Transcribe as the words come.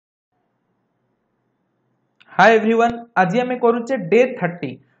Hi everyone, आज आम करुचे day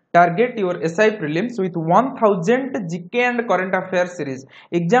 30 target your SI prelims with 1000 GK and current affair series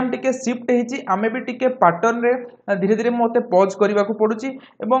exam टिके shift होईची आमे भी टिके पैटर्न रे धीरे धीरे मते पॉज करबा को पडुची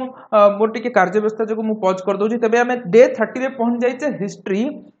एवं मोर टिके कार्य व्यवस्था जो मु पॉज कर दोची तबे आमे डे 30 रे पहुंच जाइचे history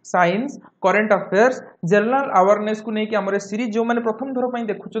science current affairs general awareness को नेकी हमरे सीरीज जो माने प्रथम थरो पई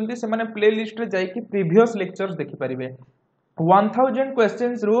देखुचंती से माने प्ले लिस्ट रे जाई कि प्रीवियस लेक्चर्स देखि परिबे 1000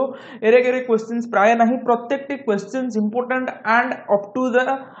 क्वेश्चंस रो एरे क्वेश्चंस प्राय नहीं प्रत्येक questions important and up to the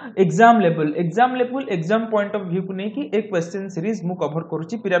exam level exam point of view को नहीं कि एक क्वेश्चन सीरीज मु कवर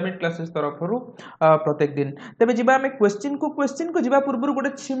करूची पिरामिड क्लासेस तरफ रु प्रत्येक दिन तबे जिबा हमें क्वेश्चन को जिबा पूर्व गोटे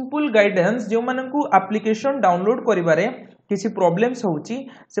सिंपल गाइडेंस जो मानन को एप्लीकेशन डाउनलोड करिबारे किसी प्रॉब्लम्स होची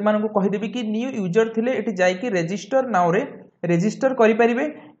से मानन को कहि देबी कि न्यू यूजर थिले एटी जाई कि रजिस्टर नाउ रे रजिस्टर करि परिबे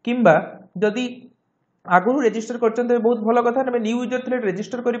किंबा जदी आगु रजिस्टर करछन बहुत भलो कथा ने न्यू यूजर थिले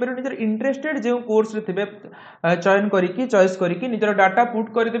रजिस्टर करि परिबे निजर इंटरेस्टेड जे कोर्स रे थिबे चयन करिकि चॉइस करिकि निजर डाटा पुट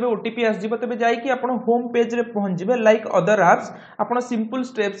करि देबे ओटीपी आस जिवो तबे जाई कि आपण होम पेज रे पहुंच जिवे लाइक अदर एप्स आपण सिंपल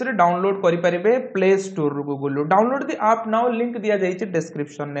स्टेप्स रे डाउनलोड करि परिबे प्ले स्टोर रू Google download the app now link दिया जाई छि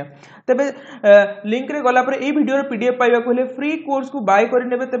डिस्क्रिप्शन ने तबे लिंक रे गला पर ए वीडियो रे पीडीएफ पाइबा को ले फ्री कोर्स को बाय करि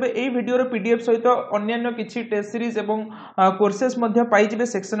नेबे तबे ए वीडियो रे पीडीएफ सहित अन्य किछि टेस्ट सीरीज एवं कोर्सेस मध्ये पाइ जिवे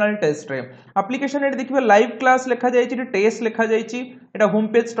सेक्शनल टेस्ट रे एप्लीकेशन रे देखिबे लाइव क्लास लिखा जाइछि टेस्ट लिखा जाइछि एटा होम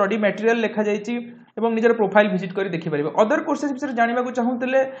पेज स्टडी मटेरियल लिखा जाइछि एवं निजर प्रोफाइल विजिट करी देखि परिबे अदर कोर्सेस विषय जानिबा को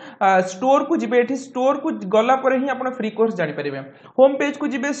चाहूतले स्टोर को जिबे एठी स्टोर को गला पर ही आपण फ्री कोर्स जानि परिबे होम पेज को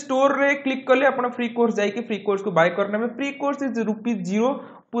जिबे स्टोर रे क्लिक करले आपण फ्री कोर्स जाई कि फ्री कोर्स को बाय करनेबे फ्री कोर्स इज ₹0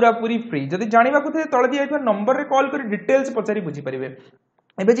 पूरा पूरी फ्री जदि जानिबा को थे तळे दिया नंबर रे कॉल करी डिटेल्स पचारी बुझी परिबे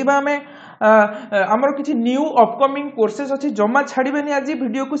एबे जिबा हमें हमर किछि न्यू अपकमिंग कोर्सेस अछि जमा छाड़ीबेनी आज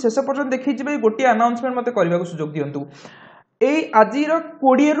वीडियो को शेष पर्यंत देखि जिबे गोटी अनाउंसमेंट मते करबा को सुयोग दियंतु ए आजिर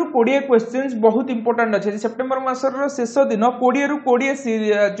 20 रु 20 क्वेश्चंस बहुत इंपोर्टेंट अछि सेप्टेम्बर मासर शेष दिन 20 रु 20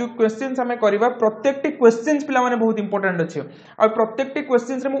 जो क्वेश्चंस हमें करबा प्रत्येक क्वेश्चंस पिला माने बहुत इंपोर्टेंट अछि आ प्रत्येक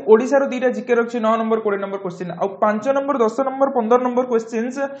क्वेश्चंस रे मु ओडिसा रो दीटा जीके रखछि 9 नंबर 20 नंबर क्वेश्चन आ 5 number 10 number 15 number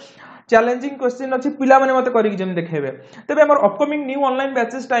questions challenging question अछि पिला माने मते करिक जेम देखेबे तबे हमर upcoming new online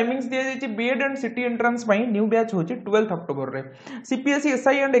batches timings दिया जाइछि बीएड एंड सिटी एंट्रेंस पई न्यू बैच होछि 12 अक्टोबर रे सीपीएसई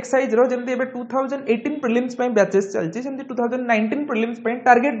एसआई एंड एक्साइज रो जेमति एबे 2018 प्रीलिम्स पई बैचेस चलछि सेमति 2019 प्रीलिम्स पई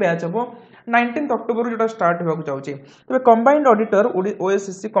टारगेट बैच हबो 19 अक्टोबर जोटा स्टार्ट हेबाकु जाउछि तबे combined auditor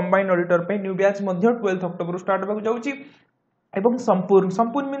OSSC combined auditor पई न्यू बैच मध्ये 12 अक्टोबर स्टार्ट हेबाकु जाउछि एवं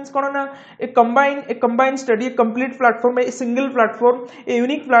संपूर्ण मीन्स कोन ना ए combine study complete platform a single platform a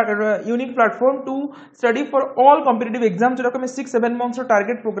unique platform to study for all competitive exam जो हम 6-7 मंथ्स रो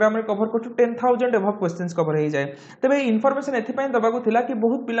टारगेट प्रोग्राम रे कवर करछु 10000 अबव क्वेश्चंस कवर हो जाए तबे इंफॉर्मेशन एथि पय दबाकू थिला कि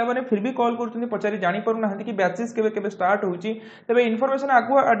बहुत पिला माने फिर भी कॉल करछुनी पचारी जानि परु नाहंती कि बैचेस केबे केबे स्टार्ट होउची तबे इंफॉर्मेशन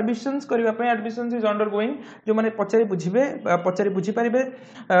आगु एडमिशंस करबा पय एडमिशंस इज अंडर गोइंग जो माने पचारी बुझी परिबे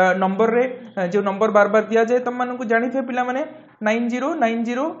नंबर रे जो नंबर बार बार दिया जाए तम मानन को जानि थे पिला माने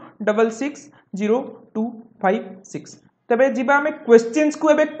 9090660256 तबे जिबा हमें क्वेश्चंस को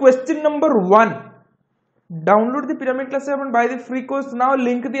एबे question number 1 download the pyramid class upon by the free course now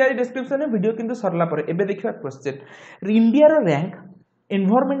link दिया डिस्क्रिप्शन में वीडियो किंतु सरला पर एबे देखिबा क्वेश्चन इंडिया रो रैंक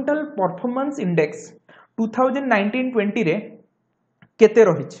एनवायरमेंटल परफॉर्मेंस इंडेक्स 2019-20 रे केते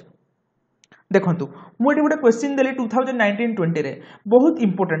रहिछ देखंतु मोटी गोटे क्वेश्चन देली 2019-20 रे बहुत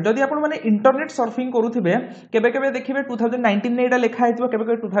इंपोर्टेंट जदि आपण माने इंटरनेट सर्फिंग करूथिबे केबे केबे देखिबे 2019 रे एटा लिखा हेतिबो केबे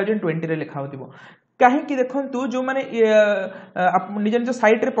केबे 2020 रे लिखा होतिबो काहे कि देखंतु जो माने निज निज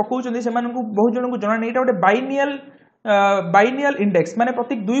साइट रे पकाउचंदी से मानकु बहुत जन को जणा नै एटा गोटे बाइनियल इंडेक्स माने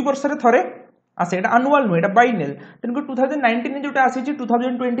प्रति 2 वर्ष रे थरे आसे एटा एनुअल नो एटा बाइनियल तनको 2019 रे जोटा आसी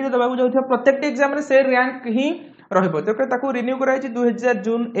 2020 रे दबाकू जाउथिबा प्रत्येक एग्जाम रे से रैंक ही रहइबो त ताकू रिन्यू कराई छि 2000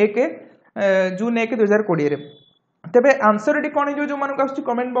 जून 1 2020 रे तबे आंसर एटी कोन जो मानक आछि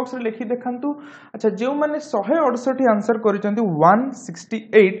कमेंट बॉक्स रे लिखि देखंतु अच्छा जो माने 168 आंसर करिसंती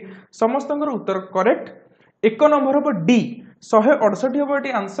 168 समस्तंकर उत्तर करेक्ट एक नंबर हो डी 168 हो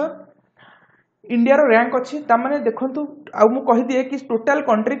एटी आंसर इंडिया रो रैंक अछि ता माने देखंतु आ मु कहि दिए कि टोटल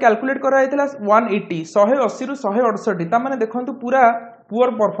कंट्री कैलकुलेट करा आइतला 180 180 रु 168 ता माने देखंतु पूरा पुअर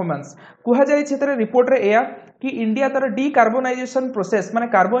परफॉर्मेंस कुहा जाय छेतरे रिपोर्ट रे एया कि इंडिया तार डीकार्बोनाइजेशन प्रोसेस माने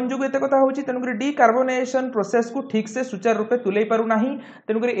कार्बन जुग एते कथा होची तनुकरी डीकार्बोनाइजेशन प्रोसेस को ठीक से सुचारू रूपे तुलै पारु नाही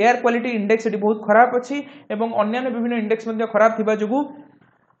तनुकरी एयर क्वालिटी इंडेक्स एटी बहुत खराब अछि एवं अन्य विभिन्न इंडेक्स मध्ये खराब थिबा जुगु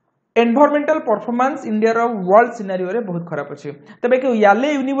एनवायरमेंटल परफॉर्मेंस इंडिया रो वर्ल्ड सिनेरियो रे बहुत खराब अछि तबे कि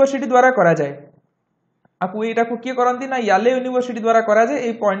याले यूनिवर्सिटी द्वारा करा जाय आपु एटा को की करंती ना याले यूनिवर्सिटी द्वारा करा जाय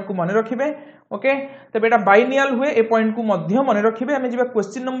ए पॉइंट को माने रखिबे ओके तबे एटा बाइनियल हुए ए पॉइंट को मध्य माने रखिबे हमें जिबा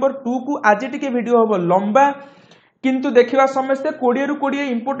क्वेश्चन नंबर 2 को आज टिके वीडियो होबो लंबा किंतु देखा समस्ते 20 रु 20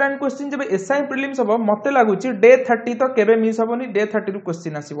 इंपोर्टेंट क्वेश्चन जब एसआई प्रिलिम्स हम मत लगुच डे 30 तो केबे मिस हेनी डे 30 रु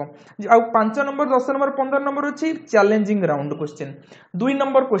क्वेश्चन आसो आ 5 नंबर 10 नंबर 15 नंबर अच्छी challenging round question 2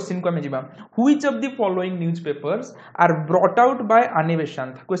 number question को आम जा which of the following news papers are brought out by आनी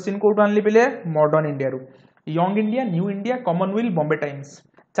बेसांत क्वेश्चन कोड आनली बेले मॉडर्न इंडिया रु young India new India Commonwealth Bombay times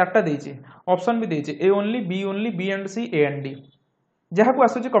चार्टा देछि ऑप्शन भी देछि A only B and C A and D जहाँ को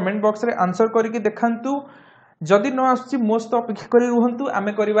आसुची कमेंट बॉक्स रे आंसर करके देखंतु जदि न आसुची मोस्ट अपेक्षा करी रुहंतु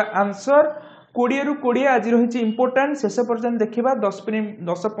आमे करिवा आंसर 20 रु 20 आज रही इंपोर्टेंट शेष पर्यंत देखा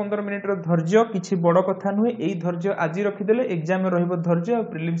 10-15 मिनिट धैर्य किसी बड़ कथा नुहे यही धैर्य आज रखिदेले एग्जाम में रहिबो धैर्य और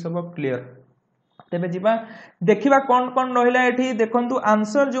प्रिलिम्स हम क्लियर तेबे जिबा देखिबा कौन कौन रहिला एठी देखंतु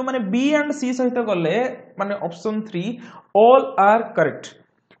आंसर जो माने बी एंड सी सहित गले माने option 3 all are correct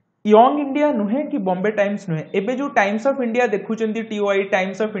young India नुहे कि बॉम्बे टाइम्स नुहे एबे जो times of India देखुचंती TOI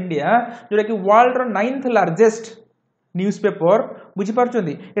times of India जोटा कि वर्ल्ड रो 9th लार्जेस्ट न्यूज पेपर बुझी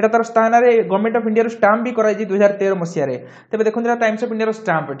पारचंती एटा तार स्थान रे government of India row stamp भी कराई 2013 मसिया रे तबे देखुंतरा times of India row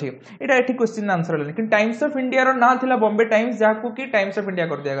stamp एठी एटा एठी क्वेश्चन आंसर ले लेकिन टाइम्स ऑफ इंडिया रो ना थिला बॉम्बे टाइम्स जाको कि टाइम्स ऑफ इंडिया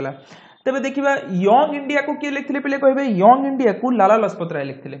कर दिया गला तबे देखिबा यंग इंडिया को के लिखथिले पहिले कहबे यंग इंडिया को लाला लजपत राय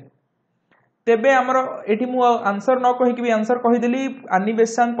लिखथिले तेबे हमर एठी मु आंसर न कहि कि आंसर कहि देली आनी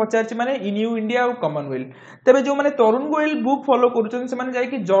बेसांत पचारछि माने न्यू इंडिया और कॉमनवेल्थ तेबे जो माने तरुण गोयल बुक फॉलो करूछन से माने जाय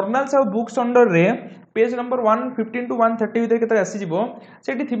कि जर्नल्स और बुक्स अंडर रे पेज नंबर 115 टू 130 भीतर केते आसी जिवो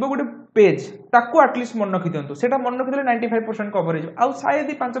सेठी थिबो गोटे पेज ताको एटलिस्ट मन रखि दियंतु सेटा मन रखि देले 95% कवर हो आ शायद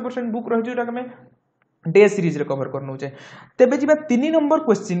ही 5% बुक रहि जोटा हमें डे सीरीज रे कवर करनु छे तेबे जिबा 3 नंबर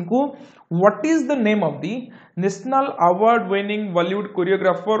क्वेश्चन को what is the name of the national award winning Bollywood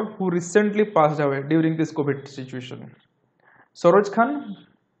choreographer who recently passed away during this Covid situation Saroj Khan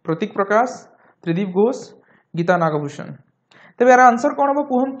प्रतीक प्रकाश त्रिदीप घोष गीता नागभूषण तेबे यार आंसर कोन हो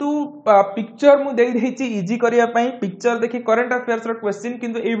कहंतु पिक्चर मु देई देछि इजी करिया पई पिक्चर देखि करंट अफेयर्स रो क्वेश्चन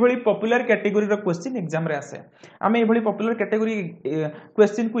किंतु एई भली पॉपुलर कैटेगरी रो क्वेश्चन एग्जाम रे आसे आमे एई भली पॉपुलर कैटेगरी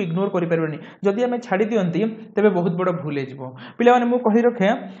क्वेश्चन को इग्नोर करि परबेनी जदि आमे छाडी दियंती तबे बहुत बड़ भूल हे जिवो पिला माने मु कहि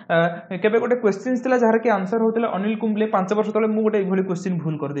रखे केबे गोटे क्वेश्चन थिला जहार के आंसर होतला अनिल कुंबले 5 वर्ष तले मु गोटे एई भली क्वेश्चन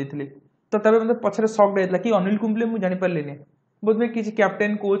भूल कर देथिली तो तबे मते पछरे शॉक देतला कि अनिल कुंबले मु जानि परलेनी बोध में किसी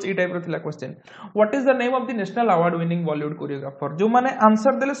captain coach A type row question what is the name of the national award winning Bollywood choreographer जो माने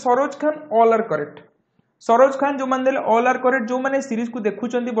आंसर देले Saroj Khan all are correct Saroj Khan जो माने देले ऑल आर करेक्ट जो माने सीरीज को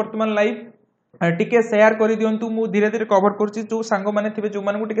देखुचंती वर्तमान लाइव टिके शेयर कर दियंतु मु धीरे धीरे कवर करछि जो सांग माने थिबे जो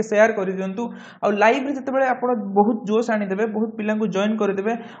माने को टिके शेयर कर दियंतु आ लाइव रे जते बेले आपण बहुत जोश आनी देबे बहुत पिला को जॉइन कर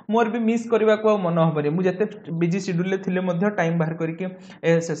देबे मोर भी मिस करबा को मन होबरे मु जते बिजी शेड्यूल ले थिले मध्ये टाइम बाहर करके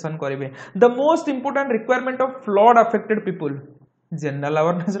ए सेशन करबे the most important requirement of flood affected people general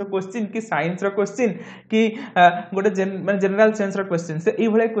awareness row question कि साइंस रो क्वेश्चन कि गोटे जनरल साइंस रो क्वेश्चन से ए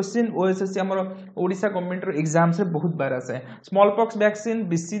भले क्वेश्चन ओएसएससी हमर ओडिशा गवर्नमेंट रो एग्जाम से बहुत बार आसे small pox vaccine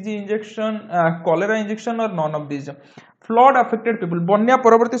BCG injection cholera injection और none of this flood affected people बन्या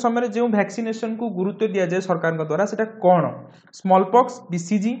परवर्ती समय जो वैक्सीनेशन को गुरुत्व दिया जाए सरकार द्वारा सेटा कोन स्मॉल पॉक्स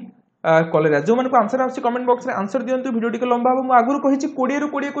बीसीजी कॉलेरा जो मन को आंसर आछि कमेंट बॉक्स रे आंसर दियंतु वीडियो टिके लंबा हो मु आगुर कहिछि 20 रु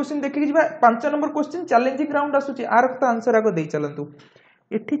 20 क्वेश्चन देखि जिबा 5 number question challenging round आसुछि are तो आंसर आगो देई चलंतु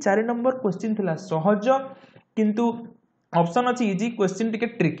एठी 4 नंबर क्वेश्चन थिला सहज किंतु ऑप्शन अछि इजी क्वेश्चन टिके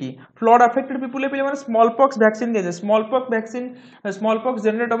ट्रिकी फ्लड अफेक्टेड पीपल पे माने स्मॉल पॉक्स वैक्सीन दे small pox vaccine small pox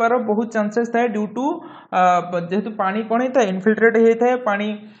generate होबार बहुत चांसेस थाए ड्यू टू जेहेतु पानी कोन हेता इनफिल्ट्रेट हेता पानी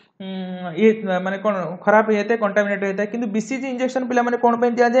ये माने कोन खराब हेते कंटामिनेट हेता किंतु बीसीजी इंजेक्शन पिला माने कोन पे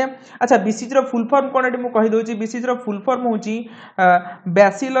दिया जाय अच्छा बीसीजी रो फुल फॉर्म कोन एटी मु कहि दोची बीसीजी रो फुल फॉर्म होची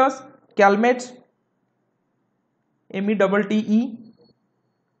बैसिलस कैलमेट्स एमईटीई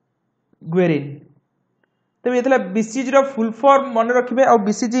ग्वेरिन तबे एथला बीसीजी रो फुल फॉर्म मन रखिबे आ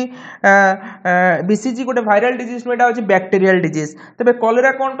बीसीजी गोटे वायरल डिजीज एटा होची बैक्टीरियल डिजीज तबे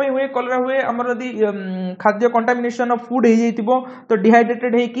कॉलेरा कोन पे हुए कॉलेरा हुए हमर यदि खाद्य कंटामिनेशन ऑफ फूड हे जइतिबो तो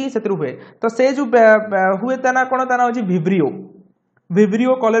डिहाइड्रेटेड हे कि सेतरु हुए तो से जो हुए तना कोन तना होची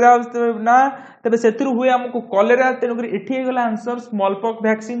विब्रियो कॉलेरा ना तबे सेतरु हुए हमको कॉलेरा तेनु करी एठी हे गला answer small pox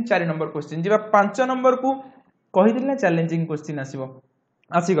vaccine 4 number question जिबा 5 नंबर को कहि दिला challenging question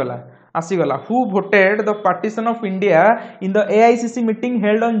आसीगला who voted the partition of India in the AICC meeting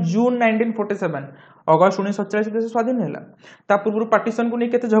held on June 1947 अगस्त 1947 देश स्वाधीन हैला ता पूर्व पार्टीशन को नै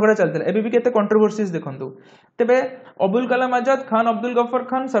केते झगड़ा चलतले एबे भी केते कंट्रोवर्सीज देखंतु तबे अबुल कलाम आजाद खान अब्दुल गफर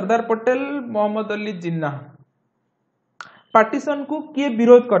खान सरदार पटेल मोहम्मद अली जिन्ना पार्टीशन को किए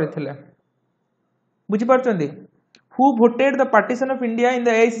विरोध करथिले बुझी पारचंदी who voted the partition of India in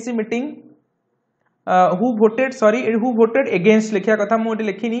the AICC meeting who voted against लिखिया कथा मोटी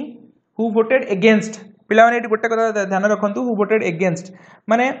लिखिनी who voted against पिला माने एटी गोटे कथा ध्यान रखंतु who voted against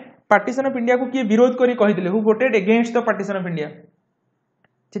माने पार्टीशन ऑफ इंडिया को किए विरोध करी कहिथिले who voted against the partition of India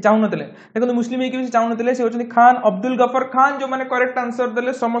से चाहू नथिले देखो मुस्लिम एक चाहू नथिले से होचनी खान अब्दुल गफर खान जो माने करेक्ट आंसर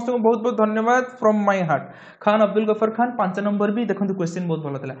देले समस्त को बहुत बहुत धन्यवाद from my heart Khan Abdul Gruffudd Khan 5 number भी देखो क्वेश्चन बहुत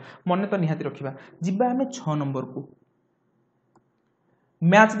भलो थिला मन तो निहाती रखिबा जिबा हमें 6 नंबर को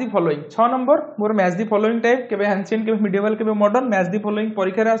match the following 6 number more match the following type केबे एंशिएंट केबे मिडिवल केबे मॉडर्न मैच दी फॉलोइंग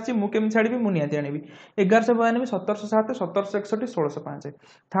परीक्षा रे आछि मु केम छाडीबी मु निहाती आनिबी 1192 1707 1761 1605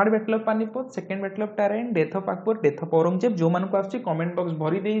 third battle of Panipat second battle of टारेन death of Akbar death of Aurangzeb जो मान को आछि कमेंट बॉक्स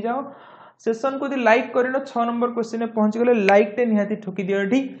भरी देई जाओ सेशन को यदि लाइक करिनो 6 नंबर क्वेश्चन में पहुंच गले लाइक टे निहाती ठोकी दियो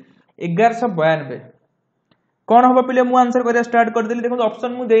एठी 1192 कौन हम पे मु आंसर करिया स्टार्ट कर देली देखो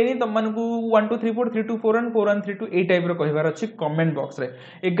ऑप्शन मु देनी तुम मान को 1 2 3 4 3 2 4 1 4 1 3 2 ए टाइप रो कहिबार अछि कमेंट बॉक्स रे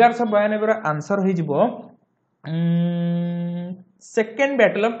 1192 रो आंसर होई जिवो second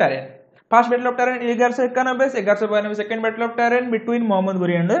battle of टारेन first battle of टारेन 1191 1192 second battle of टारेन between Mohammad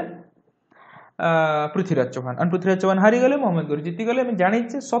Ghori and Prithviraj Chauhan और पृथ्वीराज चौहान हारी गले मोहम्मद गोरी जीति गले हम जानि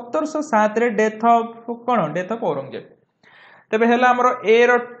छे 1707 रे death of cone death of Aurangzeb तबे हला हमरो ए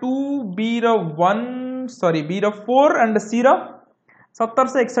रो 2 B row 1 sorry B row 4 and C row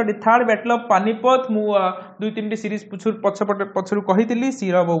 1761 third battle of Panipat मु 2-3 सीरीज पछरु कहितली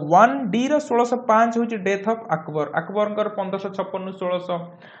सी रो 1 डी रो 1605 होची डेथ ऑफ अकबर अकबरकर 1556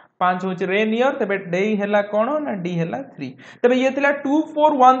 1605 होची रेन ईयर तबे डे हला कोन ना डी हला 3 तबे ये थिला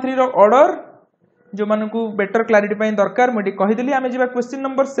 2413 रो ऑर्डर जो मान को बेटर क्लारिटी पाई दरकार मुझे कहिदली आमे जिबा क्वेश्चन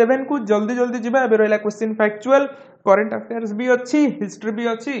नंबर 7 को जल्दी जल्दी जिबा एबे रहला क्वेश्चन फैक्चुअल करंट अफेयर्स भी अच्छी हिस्ट्री भी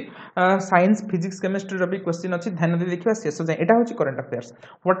अच्छी साइंस फिजिक्स केमिस्ट्री रो भी क्वेश्चन अच्छी ध्यान दे देखिबा शेष जाय एटा होची current affairs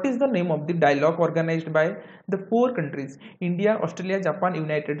what is the name of the dialogue organised by the 4 countries India Australia Japan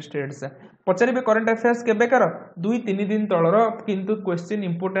United states पचारिबे current affairs केबे कर 2-3 दिन तळर किंतु क्वेश्चन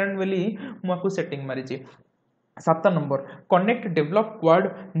इंपोर्टेंट वेली मुआकु setting मारिची 7 number connect develop quad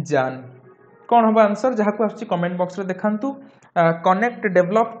जान कौन हम आंसर जहाँ को आछि कमेंट बॉक्स रे देखंतु कनेक्ट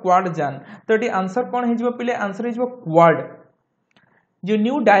डेवलप क्वाड जान तो ये आंसर कौन है जिवो पिले आंसर है जिवो क्वाड जो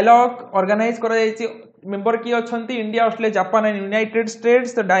न्यू डायलॉग ऑर्गेनाइज करा जायछि मेंबर की अछंती India Australia Japan and United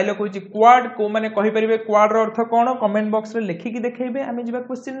states तो डायलॉग होछि क्वाड को माने कहि परिबे क्वाड रो अर्थ कोन कमेंट बॉक्स रे लिखि की देखैबे आमे जिबा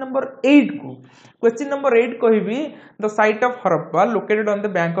क्वेश्चन नंबर 8 को question number 8 कहिबी the site of Harappa located on the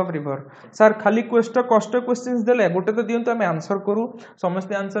bank of river sir खाली कष्ट क्वेश्चंस देले गोटे तो दियंतु आमे आंसर करू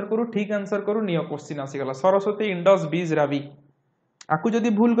समस्त आंसर करू ठीक आंसर करू नियो क्वेश्चन आसी गला सरस्वती इंडस बीज रावी आकु जदी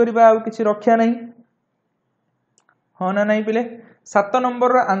भूल करबा आ किछि रख्या नहीं हो ना नहीं पिले 7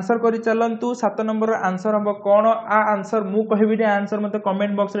 नंबर आंसर करी चलंतु 7 नंबर आंसर हम कोन आ आंसर मु कहबी ने आंसर मते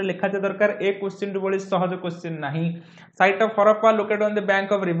कमेंट बॉक्स रे लिखा जे दरकार ए क्वेश्चन बड़ी सहज क्वेश्चन नहीं site of Harappa located on the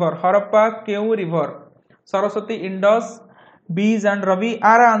bank of river Harappa केउ रिवर सरस्वती इंडस बीज एंड रवि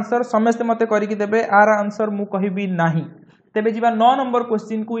आर आंसर समस्त मते करी की देबे आर आंसर मु कहबी नहीं तेबे जिबा 9 नंबर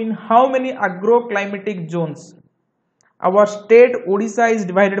क्वेश्चन को in how many agro climatic zones our state Odisha is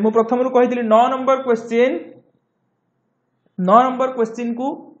divided मु प्रथम रु कहितली 9 नंबर क्वेश्चन को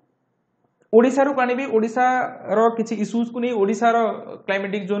ओडिशा रो कानी भी ओडिशा रो किछि इश्यूज को नहीं ओडिशा रो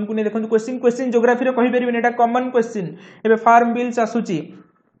क्लाइमेटिक जोन को नहीं देखंतु क्वेश्चन ज्योग्राफी रो कहि परिबे एटा कॉमन क्वेश्चन एबे फार्म बिल्स आसुची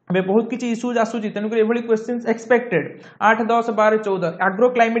एबे बहुत किछि इश्यूज आसुची तनु कर एभली questions expected 8 10 12 14 agro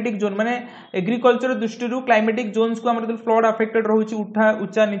climatic zone माने एग्रीकल्चर दृष्टि रु क्लाइमेटिक जोन्स को हमर फ्लड अफेक्टेड रहउची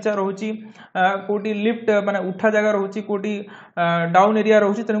उच्चा नीचा रहउची कोटी लिफ्ट माने उठा जगह रहउची कोटी डाउन एरिया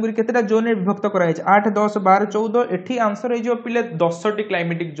रहउची तनु कर केतेटा जोन रे विभक्त कराय छै 8 10 12 14 एठी आंसर हे जो पिले 10 टी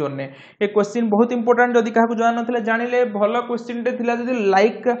क्लाइमेटिक जोन ने ए क्वेश्चन बहुत इंपोर्टेंट जदी काहकु जान नथिले जानिले भलो क्वेश्चन टे थिला जदी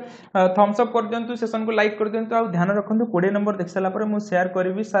लाइक थम्स अप कर दियंतु सेशन को लाइक कर दियंतु आ ध्यान रखंतु 20 नंबर देख साला पर मु शेयर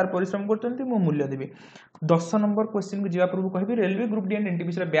करबी सार परिश्रम करचंती मु मूल्य देबी 10 नंबर क्वेश्चन को जीवा पूर्व कहबी railway group D and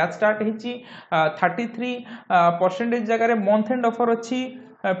NTPC रे बैच स्टार्ट हिची 33% जगह रे मंथ एंड ऑफर अछि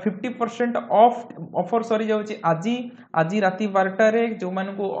 50% ऑफर सरी जाउची आज राती 12टा रे जो मान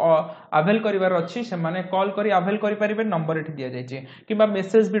को अवेल करिवार अछि से माने कॉल करी अवेल करि परिबे नंबर एठी दिया जाय छै किबा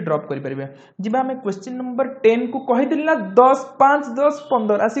मेसेज भी ड्रॉप करि परिबे जिबा हमें क्वेश्चन नंबर 10 को कहि दिला 10 5 10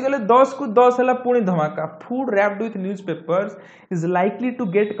 15 आसी गले 10 को 10 हला पुणी धमाका food wrapped with newspapers is likely to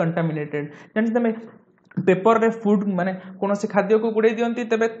get contaminated जानि तमे पेपर रे फूड माने कोनोसी खाद्य को गुडे दियंती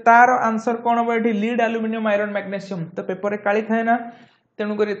तबे तार आंसर कोन हो एठी लीड एल्युमिनियम आयरन मैग्नीशियम तो पेपर रे काली थाए ना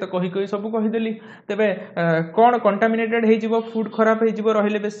तेणु करी तो कही सब कहीदेली तेबे कौन कंटामिनेटेड हो फूड खराब हो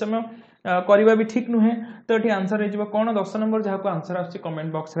रहिले बेस समय करवा भी ठीक नुहे तो ये आंसर हो कौन 10 नंबर जहाँ को आंसर आछि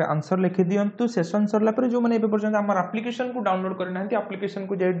कमेंट बॉक्स रे आंसर लिखि दियंतु सेशन सरला पर जो माने एबे पर्यंत हमर एप्लीकेशन को डाउनलोड करि नांती एप्लीकेशन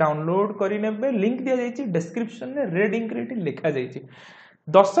को जे डाउनलोड करि नेबे लिंक दिया जाइछि डिस्क्रिप्शन रे रेड इंक रे लिखा जाइछि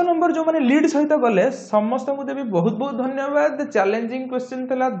 10 नंबर जो माने लीड सहित गले समस्त को देबी बहुत बहुत धन्यवाद चैलेंजिंग क्वेश्चन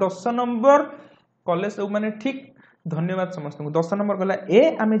थला 10 नंबर कॉलेज सब माने ठीक धन्यवाद समस्त को 10 नंबर गला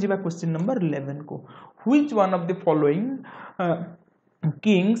ए आमे जिबा क्वेश्चन नंबर 11 को which one of the following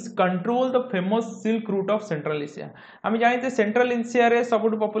Kings control the famous silk route of central Asia आमे जानते सेंट्रल एशिया रे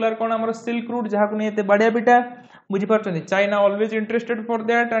सबुठ पॉपुलर कोन हमर सिल्क रूट जहा को नेते बाडिया बिटा बुझी पारछन China always interested for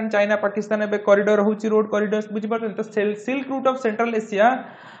that and China Pakistan bay corridor होची रोड कॉरिडोर बुझी पारछन तो silk route of central Asia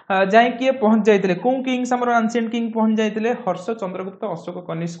जाय किए पहुंच जाइतिले को किंग्स हमर एंशिएंट किंग पहुंच जाइतिले हर्ष Chandragupta Ashok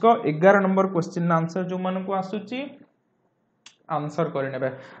Kanishka 11 number question answer जो मन को आसुची आंसर करि नेबे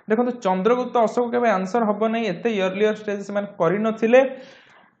देखो तो चंद्रगुप्त अशोक केबे आंसर हबो नै एते अर्लियर स्टेज से मान करि नथिले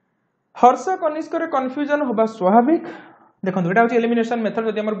हर्ष कनिष्क रे कंफ्यूजन होबा स्वाभाविक देखो एटा होची एलिमिनेशन मेथड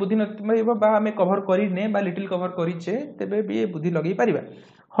जदि हमर बुद्धि नथिबा बा हमें कवर करि ने बा लिटिल कवर करिचे तबे भी बुद्धि लगै परिबा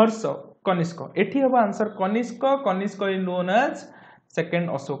हर्ष कनिष्क एठी होबा answer Kanishka Kanishka is known as second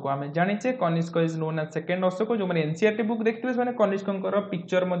Ashok आमे जानिचे Kanishka is known as second Ashok जो माने एनसीईआरटी बुक देखिबे माने कनिष्कंकर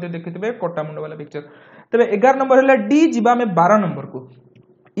पिक्चर मध्ये देखिथिबे कोटा मुंड वाला पिक्चर तबे 11 नंबर हला डी जिबा में 12 नंबर को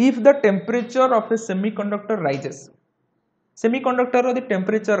if the temperature of A semiconductor rises semiconductor row the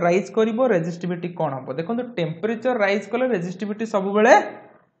temperature rise करिवो resistivity कोन हबो देखो तो टेम्परेचर राइज कले रेजिस्टिविटी सब बेले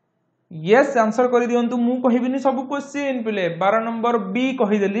यस आंसर करि दियंतु मु कहिबिनी सब क्वेश्चन पिले 12 नंबर बी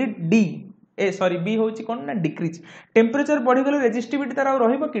कहि देली डी ए सॉरी बी होची कोन ना डिक्रीज टेम्परेचर बढ़ी गले रेजिस्टिविटी तार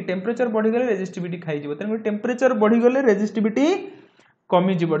रहिबो कि टेम्परेचर बढ़ी गले रेजिस्टिविटी खाइ जिवो तने टेम्परेचर बढ़ी गले रेजिस्टिविटी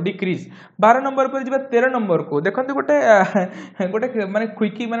कमी जिवो डिक्रीज 12 नंबर पर जिबा 13 नंबर को देखंतु गोटे माने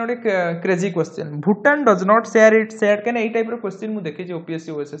क्विकी माने गोटे crazy question Bhutan does not share its share केने एई टाइप रो क्वेश्चन मु देखि जे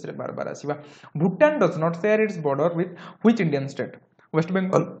ओपीएससी ओएसएस रे बार बार आसीबा Bhutan does not share its border with which Indian state waste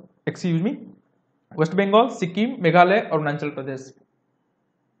Bengal excuse me waste Bengal Sikkim Meghalaya Arunachal Pradesh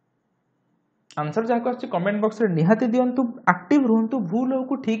answer जहाँ को कमेंट बॉक्स रे निहाती दियंतु एक्टिव रहंतु भूल हो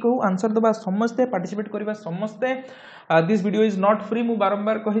को ठीक हो आंसर दबा समस्ते पार्टिसिपेट करबा समस्ते this video is not free मु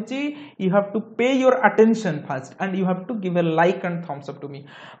बारंबार कहिची यू हैव टू पे your attention first and you have to give a like and thumbs up to me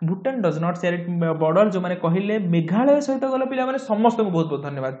Bhutan does not share it border जो माने कहिले मेघालय सहित गला पिला माने समस्त को बहुत बहुत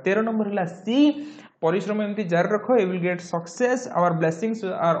धन्यवाद 13 नंबर हला सी परिश्रम एमती जारी रखो you will get success our blessings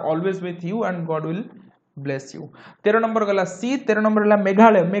are always with you and God will bless you 13 number गला सी 13 नंबर हला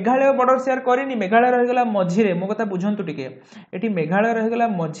मेघालय मेघालय बॉर्डर शेयर करिनी मेघालय रह गला मझिरे मो कथा बुझंतु टिके एठी मेघालय रह गला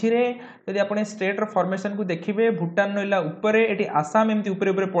मझिरे यदि आपण स्टेट रो फॉर्मेशन को देखिबे भूटान नइला ऊपरे एठी आसाम एमती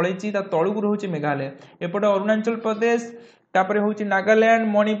ऊपरे ऊपरे पळैची ता तळु को रहउची मेघालय एपटे अरुणाचल प्रदेश तापरे होउची नागालैंड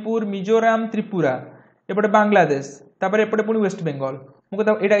मणिपुर मिजोरम त्रिपुरा एपटे बांग्लादेश तापरे एपटे पुनी वेस्ट बंगाल मो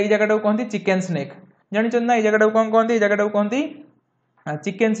कथा एटा ई जगह कहंती चिकन स्नेक जानि चन ना ई जगह कोन कहंती ई जगह कहंती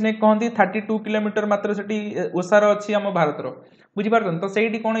चिकन स्नेक कहती 32 किलोमीटर मात्र सेठी ओसार अछि हम भारत रो बुझी पारतन तो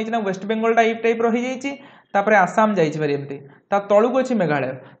सेठी कोन हिच ना वेस्ट बंगाल टाइप रही जाइछि तापरे आसाम जाइछि बारी एमती ता तळुक अछि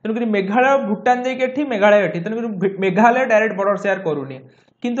मेघालय तनु करी मेघालय भूटान जाई केठी मेघालय एठी तनु करी मेघालय डायरेक्ट बॉर्डर शेयर करूनी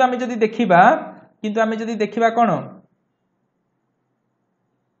किंतु आमे जदी देखिबा कोन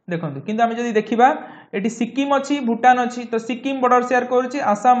देखंतु किंतु आमे जदी देखिबा एठी सिक्किम अछि भूटान अछि तो Sikkim border share करूछि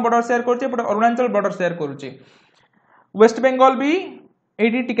Assam border share करूछि but Arunachal border share करूछि waste Bengal भी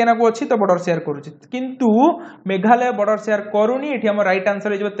एटी टिकेना को अच्छी तो बॉर्डर शेयर करूछि किंतु मेघालय बॉर्डर शेयर करूनी एठी हम राइट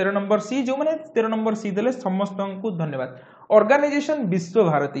आंसर हो 13 नंबर सी जो माने 13 नंबर सी देले समस्त को धन्यवाद ऑर्गेनाइजेशन विश्व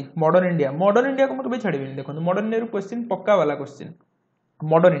भारती मॉडर्न इंडिया को मैं छाड़बी देखो मॉडर्न इंडिया क्वेश्चन पक्का वाला क्वेश्चन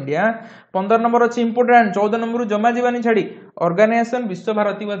मॉडर्न इंडिया 15 नंबर अच्छी इंपोर्टेंट 14 नंबर जमा जीवानी छाड़ी ऑर्गेनाइजेशन विश्व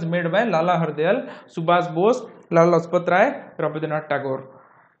भारती वाज मेड बाय लाला हरदयाल सुभाष बोस लाला लजपत राय रविंद्रनाथ टैगोर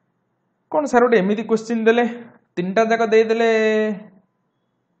कौन सार गोटे एमती क्वेश्चन देले तीनटा जाक देदेले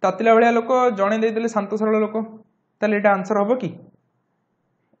तातिला भलिया लोक जणे देदेले शांत सरल लोक ताले एटा आंसर हबो कि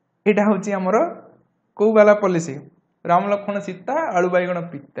एटा होची हमर को वाला पॉलिसी राम लक्ष्मण सीता आलू बाइगण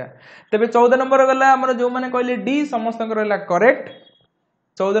पिता तबे 14 नंबर गला हमर जो माने कहले डी समस्त रहला करेक्ट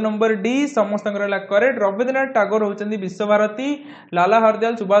 14 नंबर डी समस्त रहला करेक्ट रविंद्रनाथ टैगोर होचंदी विश्व भारती लाला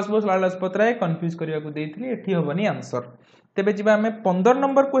हरदयाल सुभाष बोस लाला लजपत राय कंफ्यूज करिया को देइथिली एठी हबनी आंसर तेबे जिबा हमें 15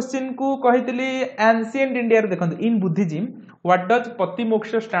 नंबर क्वेश्चन को कहितली एंशिएंट इंडिया रे देखंतु in Buddhism what does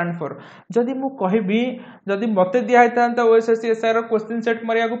प्रतिमोक्ष stand for जदि मु कहबी जदि मते दिया हेतांता ओएसएससी एसआई रो क्वेश्चन सेट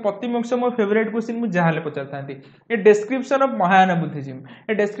मरिया को प्रतिमोक्ष मो फेवरेट क्वेश्चन मु जाहाले पचारतांती a description of Mahayana Buddhism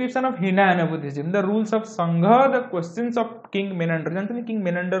a description of Hinayana Buddhism the rules of संघ the questions of king Menander जानतनी किंग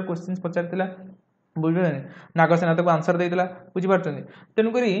मेनांडर क्वेश्चंस पचारतिला बुझबे नागसेना को आंसर देइतला बुझि पारछनी तेनु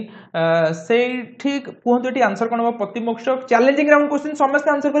करी से ठीक कहंतु एटी आंसर कोन बा प्रतिमोक्ष चैलेंजिंग राउंड क्वेश्चन समस्त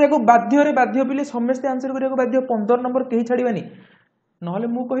आंसर करिया को बाध्य बिले समस्त आंसर करिया को बाध्य 15 नंबर केही छाड़ीबानी नहले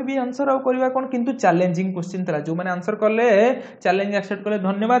मु कहबी आंसर आ करबा कोन किंतु चैलेंजिंग क्वेश्चन तला जो माने आंसर करले चैलेंज एक्सेप्ट करले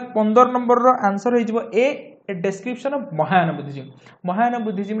धन्यवाद 15 नंबर रो आंसर होई जिवो ए ए description of Mahayana Buddhism. Mahayana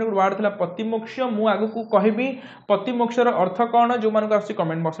Buddhism रे वर्ड थला प्रतिमोक्ष। मु आगु को कहबी प्रतिमोक्षर अर्थ कौन जो मानको आसी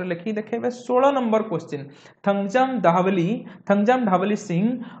कमेंट बॉक्स रे लिखि देखेबे। 16 नंबर क्वेश्चन, थंगजाम धावली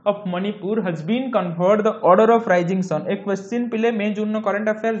Singh of Manipur has been conferred the order of rising sun. एक क्वेश्चन पिले मे जून नो करंट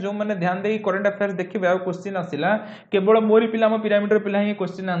अफेयर जो माने ध्यान दे करंट अफेयर देखिबे आ क्वेश्चन आसिला केवल मोरी पिला म पिरामिड रे पिला ही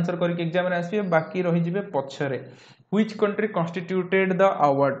क्वेश्चन आंसर करके एग्जाम रे आसीबे, बाकी रहि जिवे पछरे। Which country constituted the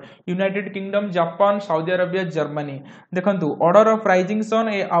award? United Kingdom, Japan, Saudi Arabia, Germany। देखंतु order of rising sun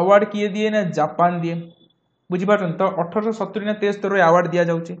A award किए दिए ना जापान दिए, बुझी पाछन तो 1870 ना 73 रे अवार्ड दिया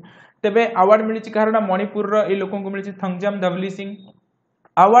जाउची। तबे अवार्ड मिली छि कारण मणिपुर रो ए लोकन को मिली छि थंगजाम धावली सिंह।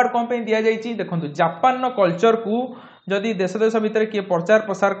 अवार्ड कोन पे दिया जाइछि देखंतु जापान नो कल्चर को जदी देश देश भीतर किए प्रचार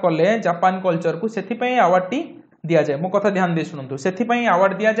प्रसार कले जापान कल्चर को सेथि पई अवार्ड टी दिया जाय। मो कथा ध्यान दे सुनंतु, सेथि पई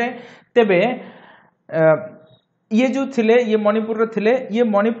अवार्ड दिया जाय। तबे ये जो थिले ये मणिपुर रे थिले, ये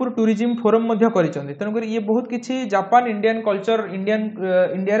मणिपुर टूरिज्म फोरम मध्य करिसंती। तनो करी ये बहुत किछि जापान इंडियन कल्चर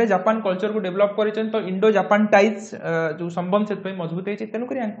इंडिया रे जापान कल्चर को डेवलप करिसंत। तो इंडो जापान टाइज जो संबंध सेत पे मजबूत है। तनो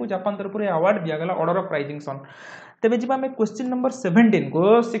करी यांकु जापान तरफ रे अवार्ड दिया गला ऑर्डर ऑफ राइजिंग सन। तबे जिबा में क्वेश्चन नंबर 17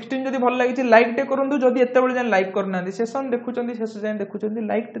 को 16 जदी भल लागि छि लाइक टे करंतु, जदी एते बेले जान लाइक करना दी सेशन देखुचंदी शेष जान देखुचंदी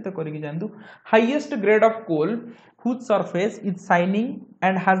लाइक टे तो करिक जानतु। Highest grade of coal whose surface is shining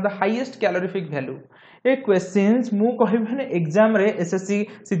and has the highest calorific value। A questions मु कहबे ने एग्जाम रे एसएससी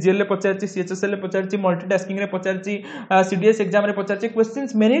सीजीएल रे पचारची, सीएचएसएल रे पचारची, मल्टीटास्किंग रे पचारची, सीडीएस एग्जाम रे पचारची।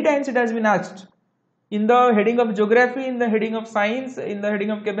 Questions many times it has been asked in the heading of geography, in the heading of science, in the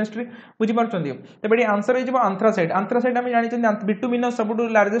heading of chemistry। बुझी पारछंदी तबेडी answer हे जबो आंथ्रासाइड। आंथ्रासाइड हम जानि छथि बिटुमिनस सबटु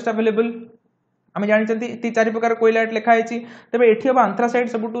लार्जेस्ट अवेलेबल हम जानि छथि ती चारि प्रकार कोइलाइट लिखा है छि। तबे एठी अब आंथ्रासाइड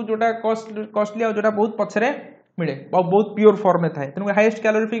सबटु जोटा कॉस्टली आ जोटा बहुत पछरे मिले बहुत प्योर फॉर्म में थाए। तेनु हाईएस्ट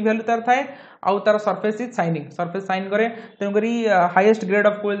कैलोरीफिक वैल्यू तार थाए आउ तार surface is shining, surface shine करे। तेनु करी हाईएस्ट ग्रेड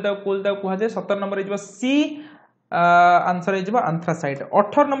ऑफ कोल दा कुहा जाय। 17 नंबर इजबा सी आंसर इजबा आंथ्रासाइड।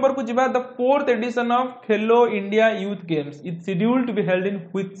 18 नंबर को जिबा the 4th addition of Khelo India youth games is scheduled to be held in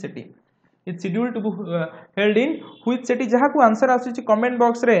which city. It's scheduled to be held in which city. जहा को answer आसी छि comment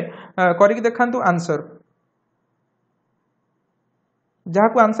box रे करिक देखांतु answer. जहा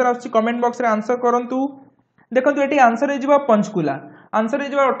को आंसर आसी छि कमेंट बॉक्स रे आंसर करंतु। देखंतु एटी आंसर हे जिबा पंचकुला। आंसर हे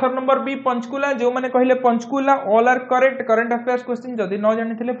जिबा 18 नंबर बी पंचकुला। जो माने कहिले Panchkula all are correct. Current affairs question जदी न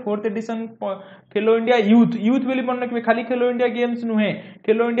जानि थिले 4th एडिशन खेलो इंडिया यूथ बेली पन कि खाली खेलो इंडिया गेम्स नुहे,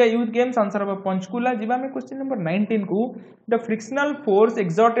 खेलो इंडिया यूथ गेम्स आंसर अब पंचकुला। जिबा में क्वेश्चन नंबर 19 को the frictional force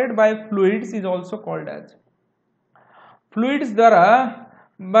exerted by fluids is also called as. Fluids द्वारा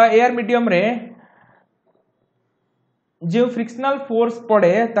बा एयर मीडियम रे जो फ्रिक्शनल फोर्स पड़े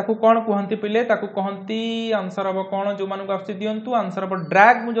ताकू कौन कहंती पिले ताकू कहंती। आंसर अब कौन जो मानक आसी दियंतु आंसर अब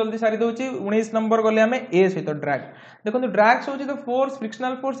ड्रैग। मु जल्दी सारी दोची 19 नंबर गले हमें ए सहित ड्रैग। देखंतु ड्रैग होची the force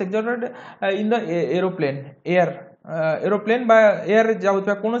frictional force exerted in the aeroplane aeroplane बा एयर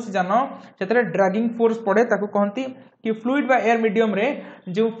जाउतबा कोनोसी जान सेतरे ड्रैगिंग फोर्स पड़े ताकू कहंती कि फ्लूइड बा एयर मीडियम रे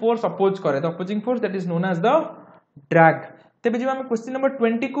जो फोर्स अपोज करे the opposing force that is known as the drag. तेबे जिबा हम क्वेश्चन नंबर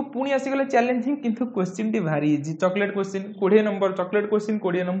 20 को पुणी आसी गले चैलेंजिंग किंतु क्वेश्चन टी भारी easy. Chocolate question 20 number, chocolate question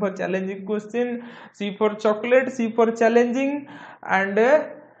 20 number, challenging question C for chocolate, C for challenging and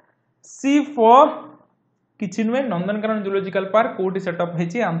C for किछि नुए नंदनकानन जूलॉजिकल पार्क कोठी सेटअप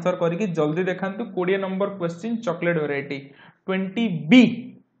हेची। आंसर करिकि जल्दी देखांतु। 20 number question chocolate variety 20B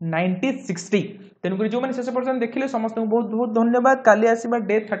 9060। तेणुक जो मैंने शेष पर्यटन देखिले समस्त बहुत बहुत धन्यवाद। काली आसीबा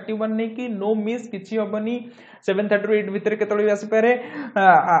डे 31 नहीं कि नो मिस किछि हबनी। 7:30 ରୁ 8 भितर केतळे आसी पारे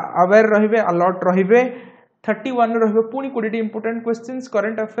अवेयर रहिबे, अलर्ट रहिबे। 31 रहिबे पुनी 20 important questions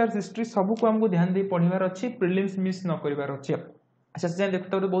current affairs history सब को हमको ध्यान दे पढिबार अछि, प्रीलिम्स मिस न करिबार अछि। शेष जाय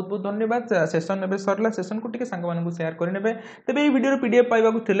देखतो बहुत बहुत धन्यवाद। सेशन नेबे सरला सेशन को टिके संग मानकु शेयर करि नेबे। तबे ए वीडियो पीडीएफ पाइबा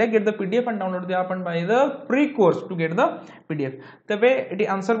को थिले get the PDF and download the app and by the free course to get the PDF. तबे एटी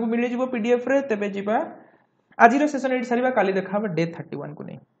आंसर को मिले जिवो पीडीएफ रे। तबे जिबा आजिर सेशन एटी सारिबा, काली देखा डे 31 को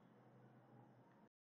नहीं।